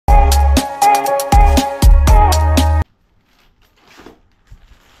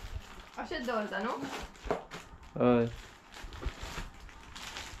करता नो हय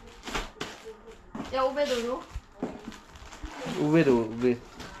या उबे दवरू उबे दवर उबे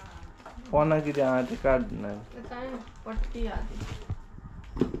फोना कितें आहा तें काड ना पट्टी आधी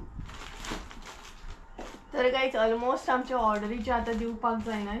तर गाइस ऑलमोस्ट आमच्या ऑर्डरीचे आता दिवपाक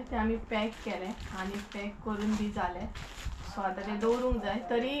जायना ते आम्ही पॅक केले आणि पॅक करून बी जाले सो आता ते दवरूंक जाय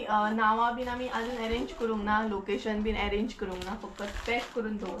तरी नावां बीन आमी अजून अरेंज करूंक ना लोकेशन बीन अरेंज करूंक ना फक्त पॅक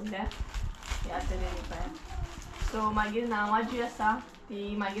करून दवरल्या हे आतां पळय सो मागीर नावां जी आसा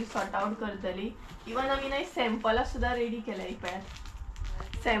ती मागीर सॉर्ट आउट करतली इवन आमी ना सॅम्पलां सुद्दां रेडी केल्या पळयात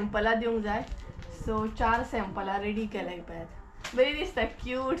सॅम्पलां दिवंक जाय सो 4 सॅम्पलां रेडी केल्या पळयात बरी दिसता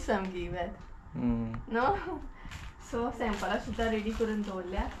क्यूट सामकी पळयात नो सो सॅम्पलां सुद्दां रेडी करून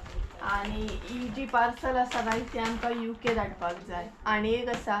दवरल्या आणि ही जी पार्सल आसा गाय ती आमकां UK धाडपाक जाय आणि एक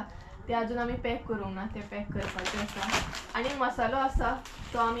आसा ते अजून आमी पॅक करूंक ना ते पॅक करपाचें आसा आणि मसालो आसा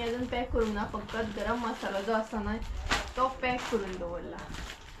तो आमी अजून पॅक करूंक ना फक्त गरम मसालो जो आसा ना तो पॅक करून दवरला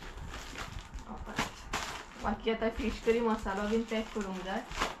बाकी आता फिश करी मसालो बीन पॅक करूंक जाय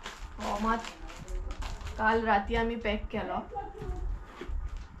हो मात काल राती आमी पॅक केलो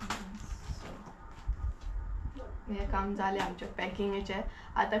हे काम जालें आमचे पॅकिंगेचे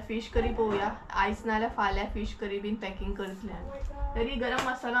आता फिश करी पळोवया आयज नाल्यार फाल्यां फिश करी बीन पॅकिंग करतले आमी तरी गरम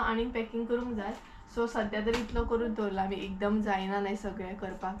मसालो आनी पॅकिंग करूंक जाय सो सद्या तरी इतलो करून दवरला आमी एकदम जायना नाही सगळें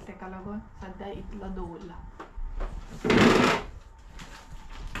करपाक तेका लागून सद्या इतलो दवरला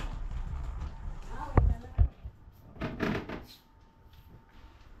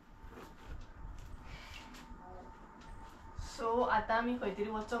सो आता आमी खंय तरी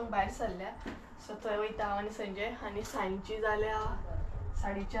वचोंक भायर सरल्या सो थंय वयता हांव आनी संजय आनी सांजची जाल्या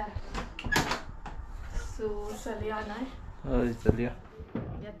 4:30 सो चलया नाय हय चलया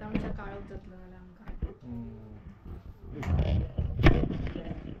येता आमच्या काळोख जातलो नाल्यार आमकां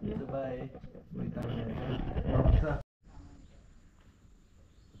बाय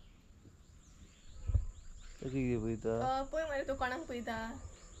कितें पळयता पळय मरे तूं कोणाक पळयता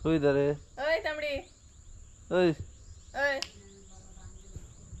पळयता रे अय तांबडी हय अय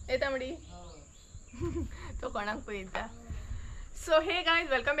ए तांबडी तो कोणाक पळयता सो हे guys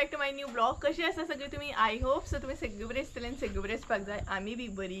welcome back to my new blog कशी आसा सगळी तुम्ही आय होप सो तुम्ही सगळी बरी आसतली आनी सगळी बरी आसपाक जाय आमी बी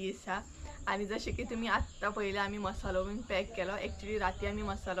बरी आसा आणि जशें की तुम्ही आत्तां पळयलें आमी मसालो बीन पॅक केलो एक्चुअली राती आमी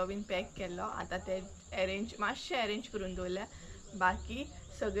मसालो बीन पॅक केल्लो आतां ते मातशें अरेंज करून दवरल्या बाकी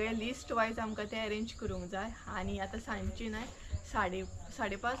सगळे लिस्ट वायज आमकां ते अरेंज करूंक जाय आनी आतां सांजची न्हय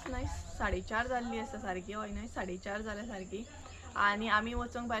 5:30 न्हय 4:30 जाल्ली आसा सारकी हय न्हय 4:30 जाल्या सारकी आनी आमी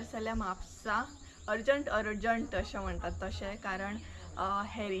वचोंक भायर सरल्या म्हापसा अर्जंट अशें म्हणटात तशें कारण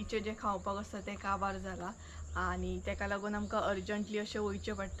हेरीचे जे खावपाक आसता ते काबार जाला आनी तेका लागून आमकां अर्जंटली अशें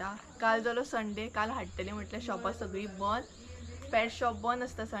वयचें पडटा काल जालो संडे काल हाडटले म्हटल्यार शॉपां सगळीं बंद पेट शॉप बंद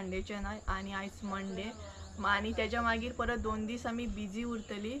आसता संडेचे न्हय आनी आयज मंडे आनी तेज्या मागीर परत 2 दीस आमी बिजी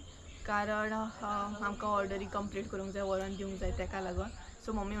उरतली कारण आमकां ऑर्डरी कंप्लीट करूंक जाय व्हरून दिवंक जाय तेका लागून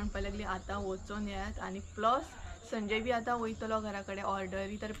सो मम्मी म्हणपाक लागली आतां वचून येयात आनी प्लस संजय बी आतां वयतलो घरा कडेन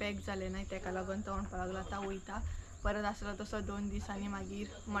ऑर्डरी तर पॅक जाले न्हय तेका लागून तो म्हणपाक लागलो आतां वयता परत आसलो तसो 2 दिसांनी मागीर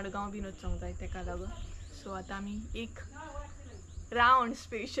मडगांव बीन वचोंक जाय तेका लागून सो आतां आमी एक रावंड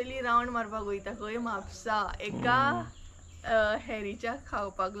स्पेशली रावंड मारपाक वयता खंय म्हापसा एका हेरीच्या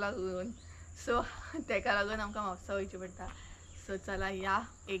खावपाक लागून सो तेका लागून आमकां म्हापसा वयचें पडटा सो चला या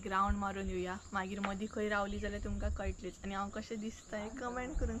एक रावंड मारून येवया मागीर मदीं खंय रावली जाल्यार तुमकां कळटलीच आनी हांव कशें दिसता हें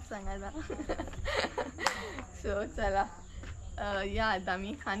कमेंट करून सांगात सो चला या आतां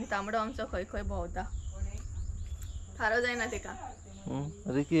आमी आनी तांबडो आमचो खंय खंय भोंवता थारो जायना तेका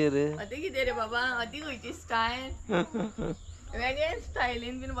अरे कितें रे बाबा अती खंयची स्टायल वेगळे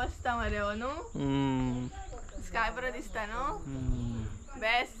स्टायलीन बीन बसता मरे हो न्हू स्काय बरो दिसता न्हू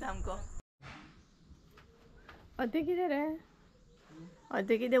बेस्ट सामको अते कितें रे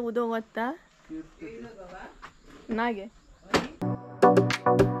अते कितें उदक वता ना गे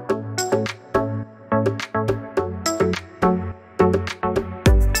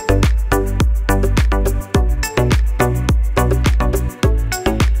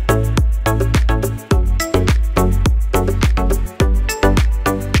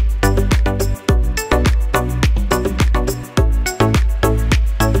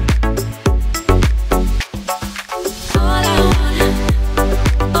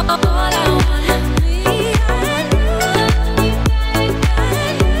All I want, me and you.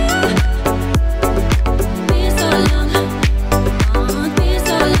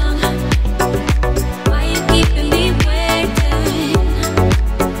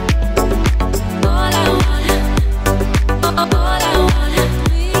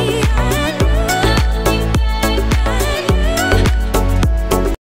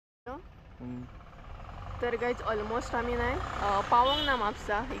 काहीच ऑलमोस्ट आम्ही नाही पावोंक ना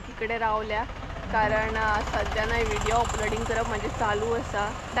म्हापसा एकीकडे रावल्या कारण सध्या नाही व्हिडिओ अपलोडिंग करप म्हणजे चालू आसा.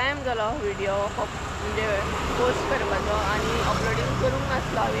 टायम जालो व्हिडिओ म्हणजे पोस्ट करपाचो आनी अपलोडिंग करूंक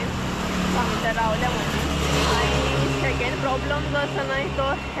नासलो हांवें, आमच्या रावल्या म्हणजे. आनी सेकेंड प्रॉब्लम जो आसा न्हय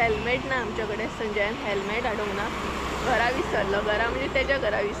तो हेल्मेट ना आमचे कडेन. संजयान हेल्मेट हाडूंक ना, घरा विसरलो. घरा म्हणजे तेज्या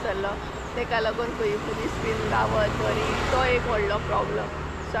घरा विसरलो, तेका लागून खंय पुलीस बीन गावत बरी तो एक व्हडलो प्रॉब्लम.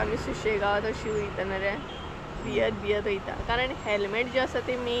 सो आमी सुशेगाद अशी वयतना रे भियत वयता कारण हेल्मेट जे आसा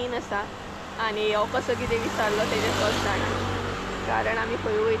ते मेन आसा आनी हो कसो कितें विसरलो तेजें तोच जाणा. कारण आमी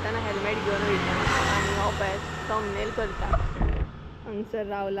खंय वयताना हेल्मेट घेवन वयता आनी हो पळय थंबनेल करता हांगसर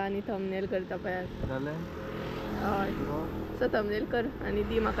रावला आनी थंबनेल करता पळयात. हय सो थंबनेल कर आनी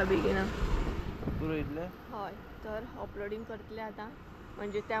दी म्हाका बेगिना. हय तर अपलोडिंग करतले आतां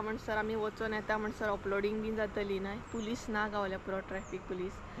म्हणजे त्या म्हणसर आमी वचून येता म्हणसर अपलोडिंग बीन जातली ना. पुलीस ना गावल्या पुरो ट्रॅफिक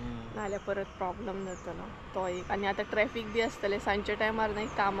पुलीस नाल्यार परत प्रॉब्लम जातलो तो एक. आनी आतां ट्रॅफिक बी आसतलें सांजच्या टायमार न्हय,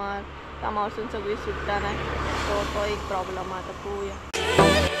 कामा वचून सगळीं सुट्टा ना, सो तो एक प्रॉब्लम आतां पळोवया.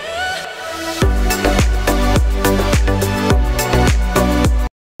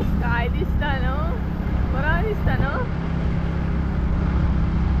 काय दिसता न्हू, बरो दिसता न्हू.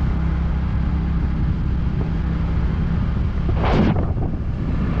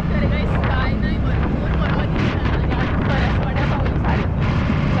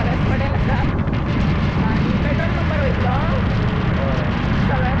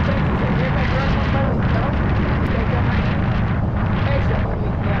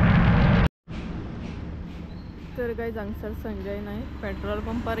 तर काही हांगसर संजय नाही पेट्रोल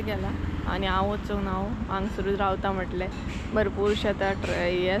पंपार गेला आनी हांव वचूंक ना, हांगसरूच रावता म्हटलें. भरपूरशे आतां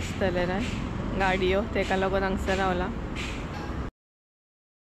हे आसतले न्हय गाडयो, तेका लागून हांगसर रावला.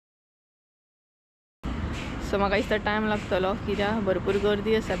 सो म्हाका दिसता टायम लागतलो कित्याक भरपूर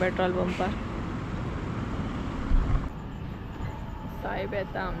गर्दी आसा पेट्रोल पंपार. साहेब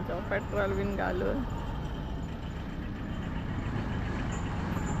येता आमचो पेट्रोल बीन घालून.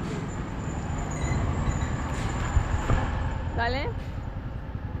 जालें?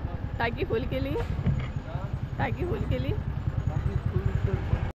 टाकी फूल केली? टाकी फूल केली?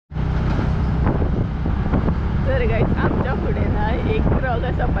 तर गाईज आमच्या फुडें ना एक ट्रक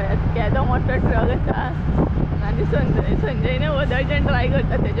आसा पळयात, केदो मोठो ट्रक आसा आनी संजयने वदळच्यान ट्राय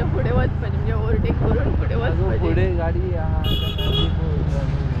करता तेच्या फुडें वचपाचें म्हणजे ओवरटेक करून फुडें वचपाचें. फुडें गाडी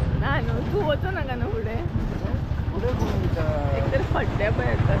ना न्हू तूं वचूं नाका न्हू फुडें. एक तर खड्डे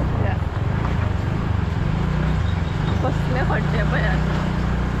पळयात कसले खड्डे पळयात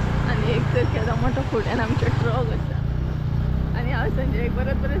आनी एक तर केदो मोठो फुड्यान आमचे ट्रक आसा. आनी हांव संजयक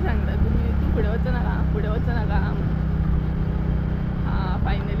परत सांगता तूं फुडें वचूं नाका, फुडें वचूं नाका. हां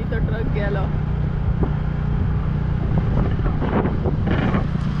फायनली तो ट्रक गेलो.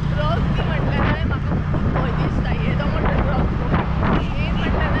 ट्रक बी म्हटल्यार न्हय म्हाका खूब भंय दिसता. येदो मोठो ट्रक मेन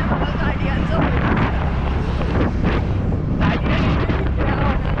म्हटल्यार न्हय म्हाका गाडयांचो भंय दिसता.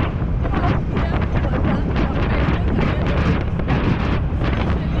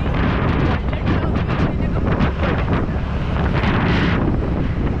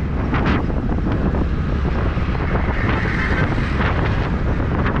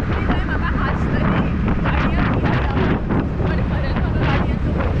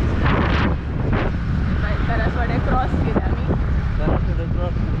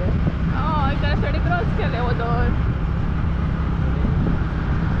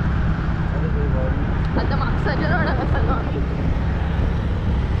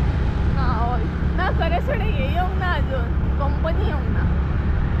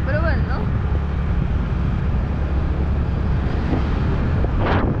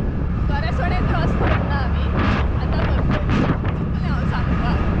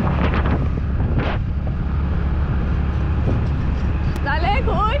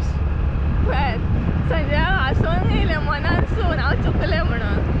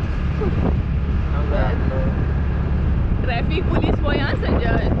 ट्रॅफिक पुलिस गोंया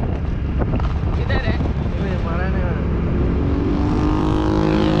संजय किधर है?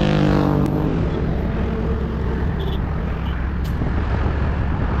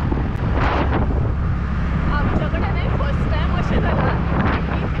 आमच्याकडे नाही फर्स्ट टाइम अशें जाला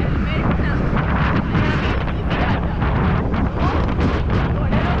की हेल्मेट ना आनी आमी इजी जाता.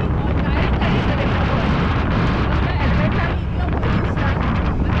 थोडे लोक डायरेक्ट गाडी चलयता पळय हेल्मेट ना इतलो भंय दिसता.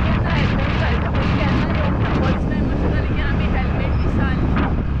 केन्ना हेल्मेट घालता पळय केन्ना येवंक ना. फर्स्ट टाइम अशें जालें की आमी हेल्मेट विसरली.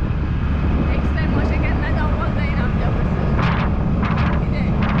 नेक्स्ट टाइम अशें केन्ना जावपाक जायना आमच्या कडसून. कितें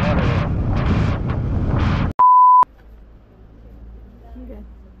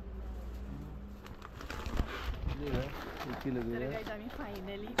तर गाइस आमी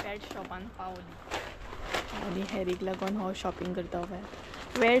फायनली पॅट शॉपान पावली. आणि हेरीक लागून हो शॉपिंग करता पळय.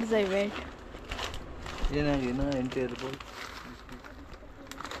 वेट जाय वेट. ये ना घे ना एंटर बोल.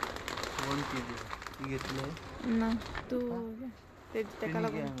 कोण घेतले ना तू तेका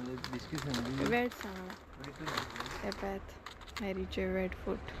लागून बिस्किट वेट सांगला. हे पळयात हेरीचे वेट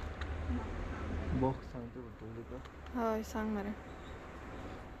फूड. बॉक्स सांगतो तुका. हय सांग मरे.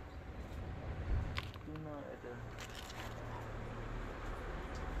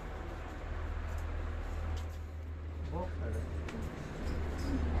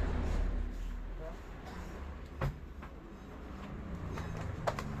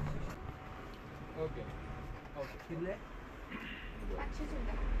 ओके कितले? 500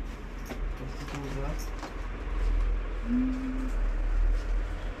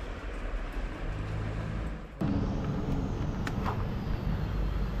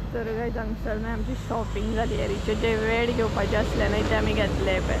 तर काय जंक्शन नाही आमची शॉपिंग झाली. हेरीचे जे वेट घेवपाचे असले नाही ते आमी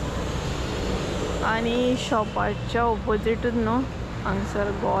घेतले पळय. आणि शॉपाच्या ऑपोजिटूच न्हू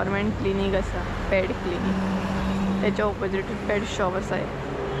हांगसर गव्हर्मेंट क्लिनीक आसा, पेड क्लिनीक. त्याच्या ऑपोजिटूच पेड शॉप आसा.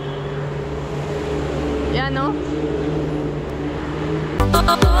 या न्हू.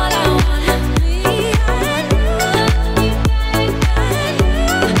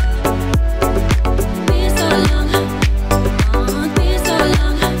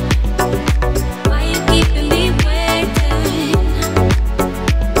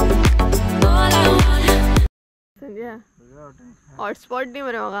 हॉटस्पॉट दी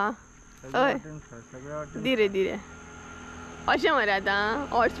मरे म्हाका. हय दी रे दी रे. अशें मरे आतां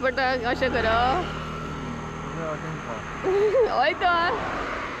हॉटस्पॉटाक अशें करप. हय तर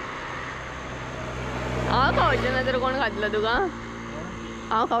हांव खावचें ना तर कोण खातलो तुका?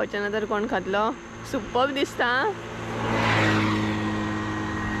 हांव खावचें ना तर कोण खातलो? सुपर्ब दिसता.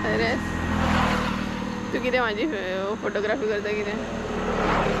 अरे तू कितें म्हाजी फोटोग्राफी करता कितें?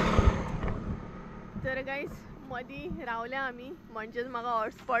 तर गायज मदीं रावल्या आमी म्हणजेच म्हाका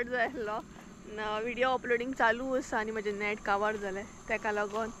हॉटस्पॉट जाय आसलो. व्हिडिओ अपलोडींग चालू आसा आनी म्हजें नेट काबार जालें तेका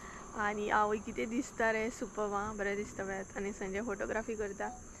लागून. आनी आवय कितें दिसता रे सुपर्ब. बरें दिसता पळयात. आनी संजय फोटोग्राफी करता.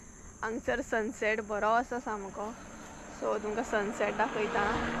 हांगसर सनसेट बरो आसा सामको. सो तुमकां सनसेट दाखयता.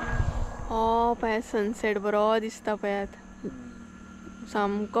 हो पळयात सनसेट बरो दिसता पळयात.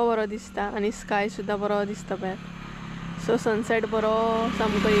 सामको बरो दिसता आनी स्काय सुद्दां बरो दिसता पळयात. सो सनसेट बरो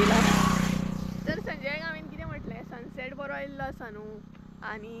सामको येयला. तर संजयाक हांवें कितें म्हटलें सनसेट बरो येयल्लो आसा न्हू.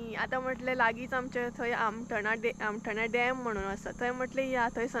 आनी आतां म्हटलें लागींच आमचे थंय आमठणा डॅम म्हणून आसा. थंय म्हटलें या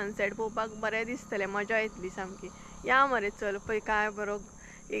थंय सनसेट पळोवपाक बरें दिसतलें. मजा येतली सामकी. या मरे चल पळय काय बरो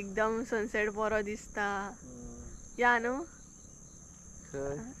एकदम सनसेट बरो दिसता. या न्हू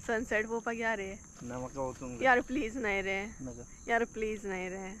सनसेट पळोवपाक या रे. यार प्लीज नाही रे. यार प्लीज नाही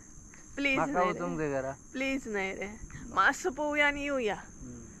रे. प्लीज नाही रे. प्लीज नाही रे. मातसो पळोवया आनी येवया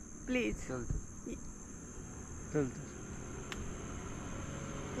प्लीज.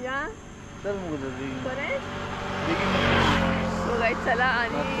 या बरें. सो गायज चला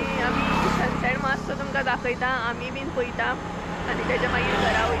आनी आमी सनसेट मातसो तुमकां दाखयता. आमी बीन पळयता आनी तेच्या मागीर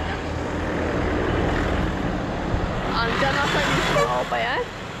घरा वयता. हांगच्यान असो दिसता हो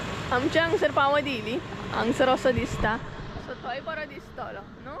पळयात. आमच्या हांगसर पावत येयली. हांगसर असो दिसता. सो थंय बरो दिसतलो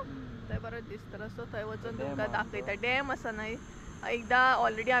न्हू. थंय बरो दिसतलो. सो थंय वचून तुमकां दाखयता. डॅम आसा न्हय एकदां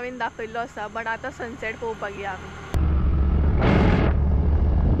ऑलरेडी हांवें दाखयल्लो आसा. बट आतां सनसेट पळोवपाक या आमी.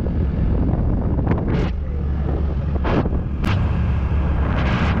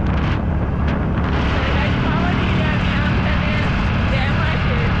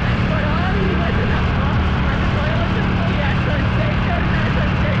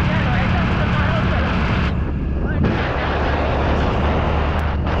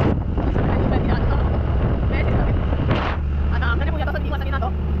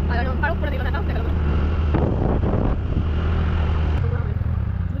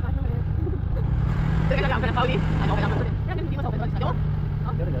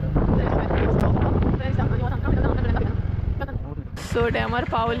 सो डॅमार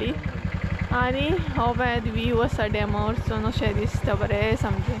पावली आनी हो पळयात व्यू आसा डॅमावरसून अशें दिसता बरें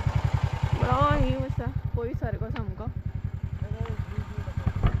सामकें. बरो व्यू आसा पळय सारको सामको.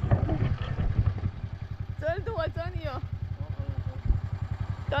 चल तूं वचोन यो.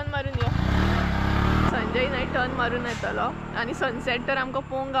 टर्न मारून यो. संजय न्हय टर्न मारून येतलो आनी सनसेट तर आमकां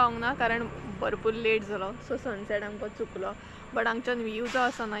पळोवंक गावंक ना कारण भरपूर लेट जालो. सो सनसेट आमकां चुकलो. बट हांगच्यान व्यू जो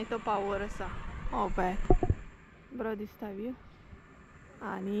आसा न्हय तो पावर आसा. हो पळयात बरो दिसता व्यू.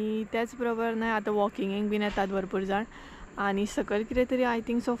 आनी त्याच बरोबर न्हय आतां वॉकिंगेक बीन येतात भरपूर जाण. आनी सकयल कितें तरी आय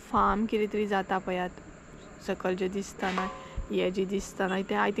थिंक सो फार्म कितें तरी जाता पळयात. सकयल जें दिसता न्हय हें जें दिसता न्हय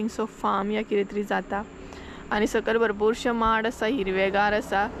तें आय थिंक सो फार्म या कितें तरी जाता. आनी सकयल भरपूरशे माड आसा हिरवेगार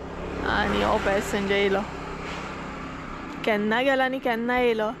आसा. आनी हो पळयात संजय येयलो. केन्ना गेला आनी केन्ना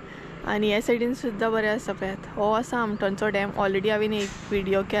येयलो आनी ह्या सायडीन सुद्दां बरें आसा पळयात. हो आसा आमटोनचो डॅम. ऑलरेडी हांवें एक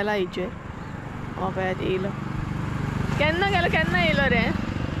व्हिडिओ केला हेचेर. हो पळयात येयलो. केन्ना गेलो केन्ना येयलो रे.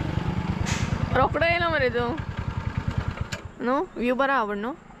 रोकडो येयलो मरे तूं न्हू. व्यू बरो आवड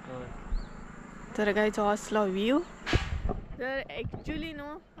न्हू. तर गायज हो असलो व्यू. तर एक्चुली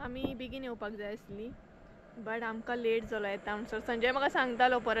न्हू आमी बेगीन येवपाक जाय आसली बट आमकां लेट जालो येता म्हणसर. संजय म्हाका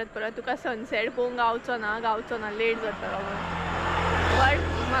सांगतालो परत परत तुका सनसेट पळोवंक गावचो ना लेट जातलो म्हणून. बट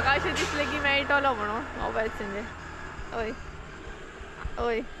म्हाका अशें दिसलें की मेळटलो म्हणून. हो पळय संजय. ओय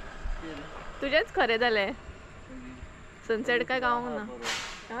ओय तुजेंच खरें जालें. सनसेट काय गावूंक ना.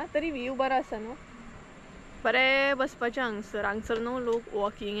 हां तरी व्यू बरो आसा न्हू. बरें बसपाचें हांगसर न्हू लोक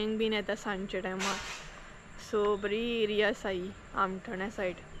वॉकिंगेक बीन येता सांजचे टायमार. सो बरी एरिया आसा ही आमठण्या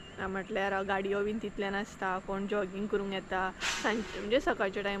सायड. म्हटल्यार गाडयो बीन तितले नासता. कोण जॉगिंग करूंक येता सांजचे म्हणजे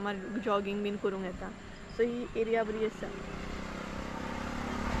सकाळच्या टायमार जॉगिंग बीन करूंक येता. सो ही एरिया बरी आसा.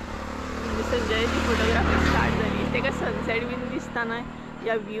 संजयाची फोटोग्राफी स्टार्ट जाली. तेका सनसेट बीन दिसता ना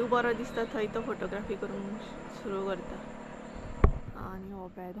या व्यू बरो दिसता थंय तो फोटोग्राफी करूंक सुरू करता. आनी हो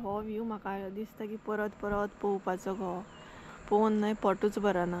पळयात हो व्यू म्हाका दिसता की परत परत पळोवपाचो गो. पळोवन न्हय पोटूच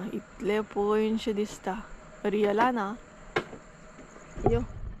भरना. इतले पयशे दिसता. रियला ना यो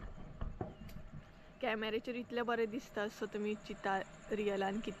कॅमेरेचेर इतले बरें दिसता. सो तुमी चिंता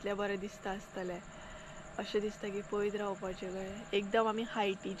रियलान कितले बरें दिसता आसतले. अशें दिसता की पळयत रावपाचें कळ्ळें. एकदम आमी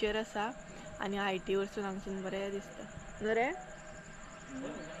हायटीचेर आसा आनी हायटी वरसून हांगसून बरें दिसता न्हू रे.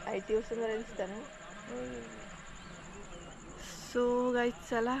 हायटी वरसून बरें दिसता न्हू. सो गायज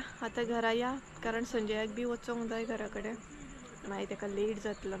चला आतां घरा या कारण संजयाक बी वचोंक जाय घरा कडेन. मागीर तेका लेट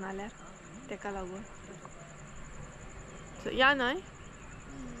जातलो नाल्यार तेका लागून. सो या न्हय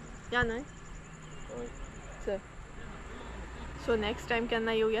चल. सो नेक्स्ट टायम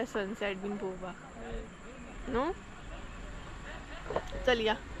केन्ना येवया सनसेट बीन पळोवपाक न्हू. चल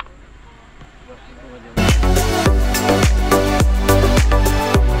या.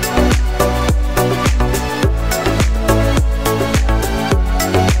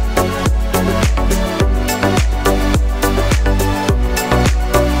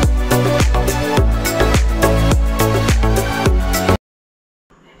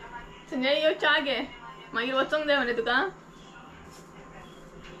 संजय यो चा घे मागीर वचोंक जाय मरे तुका.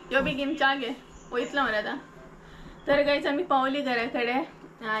 यो बेगीन चा घे वयतलो मरे आतां. तर गायज आमी पावली घरा कडेन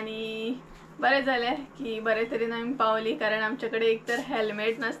आनी बरें जालें की बरे तरेन आमी पावली कारण आमचे कडेन एक तर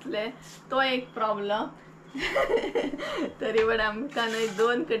हेल्मेट नासले तो एक प्रॉब्लम. तरी पण आमकां न्हय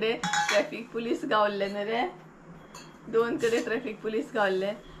 2 कडेन ट्रॅफिक पुलीस गावल्ले न्हय रे. 2 कडेन ट्रॅफिक पुलीस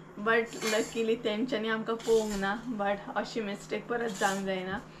गावल्ले. बट लकीली तेंच्यांनी आमकां पळोवंक ना. बट अशी मिस्टेक परत जावंक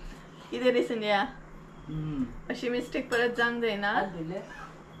जायना. कितें रे संजया अशी मिस्टेक परत जावंक जायना.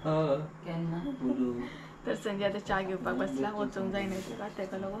 तर संजय आतां चा घेवपाक बसला. वचोंक जाय न्हय तुका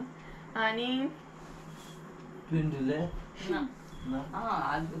तेका लागून. आनी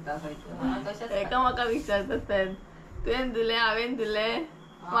एका म्हाका विचारता तुवें दिलें हांवें दिलें.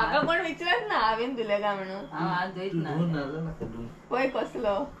 म्हाका कोण विचारत ना हांवें दिलें काय म्हणून. पळय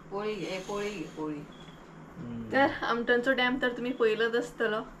कसलो पोळी. तर आमटणचो डॅम तर तुमी पळयलोच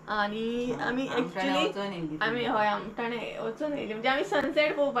आसतलो. आनी आमी एक्चुली आमी हय आमटाणे वचून येयली म्हणजे आमी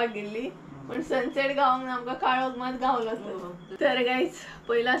सनसेट पळोवपाक गेल्ली पण सनसेट गावंक ना. आमकां काळोख मात गावलो. तर गायज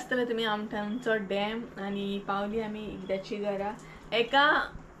पळयलो आसतलो तुमी आमटाणचो डॅम. आनी पावली आमी एकदाची घरा. एका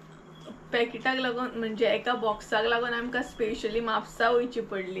पॅकेटाक लागून म्हणजे एका बॉक्साक लागून आमकां स्पेशली म्हापसा वयची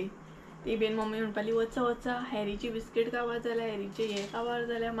पडली. ती बीन मम्मी म्हणपाली वचा हॅरीची बिस्कीट खावपा जाल्यार हॅरीचे हे खावपा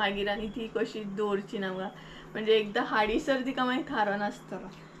जाल्यार मागीर आनी ती कशी दवरची ना म्हाका म्हणजे एकदां हाडीसर तिका मागीर खारो नासतलो.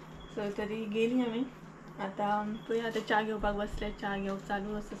 सो तरी गेली आमी. आतां पळय आतां चा घेवपाक बसले. चा घेवप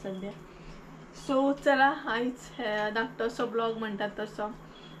चालू आसा सद्या. सो चला आयज धाकटोसो ब्लॉग म्हणटात तसो.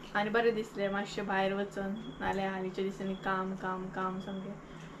 आनी बरें दिसलें मातशें भायर वचून नाल्यार हालींच्या दिसांनी काम सामकें.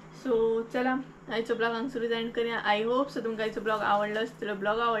 सो चला आयचो ब्लॉग हांगसरूच एंड करूया. आय होप सो तुमकां आयचो ब्लॉग आवडलो आसतलो.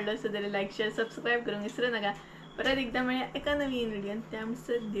 ब्लॉग आवडलो आसत जाल्यार लायक शेअर सबस्क्रायब करूंक विसरू नाका. परत एकदा मेळया एका नवीन व्हिडियोन. त्या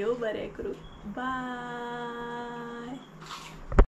म्हणसर देव बरें करूं. बाय.